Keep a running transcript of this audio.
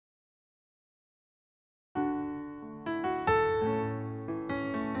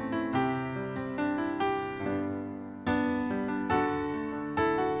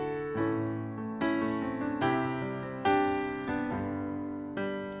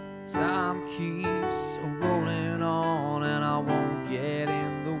Time keeps rolling on and I won't get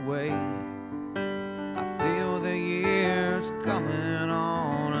in the way. I feel the years coming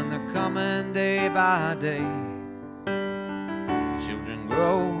on and they're coming day by day. Children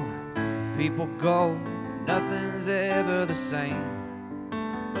grow, people go, nothing's ever the same.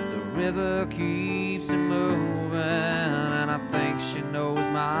 But the river keeps it moving and I think she knows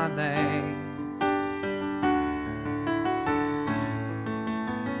my name.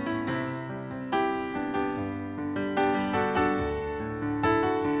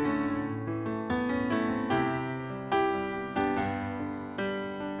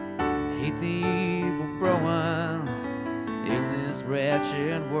 Hate the evil brewing in this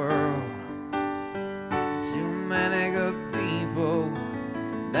wretched world. Too many good people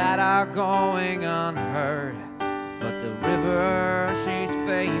that are going unheard. But the river, she's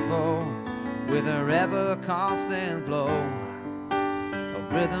faithful with her ever constant flow. A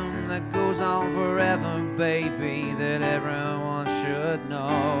rhythm that goes on forever, baby, that everyone should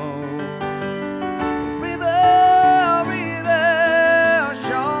know. River, river,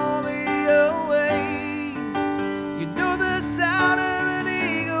 show me your ways. You know the sound of an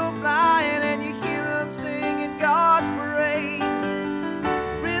eagle flying and you hear him singing God's praise.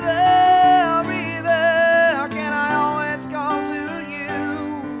 River, river, can I always come to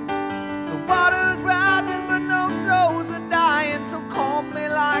you? The water's rising but no souls are dying, so call me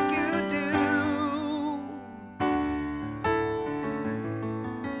like you do.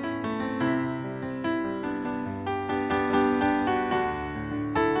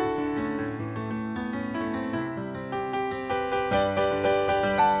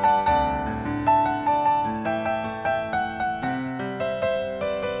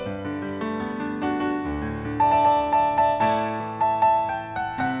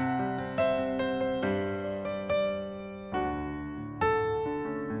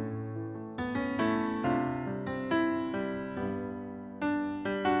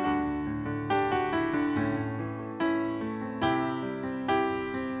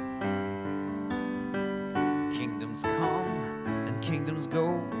 Kingdoms come and kingdoms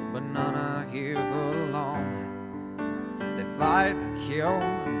go, but none are here for long. They fight and kill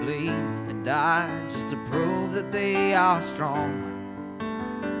and bleed and die just to prove that they are strong.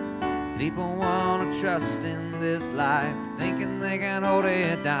 People want to trust in this life, thinking they can hold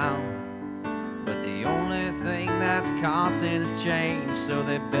it down. But the only thing that's constant is change, so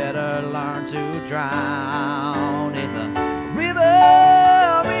they better learn to drown in the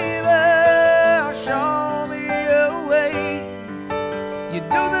river, river, show me your ways. You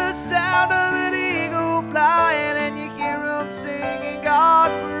know the sound of an eagle flying and you hear him singing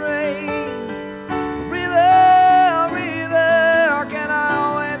God's praise.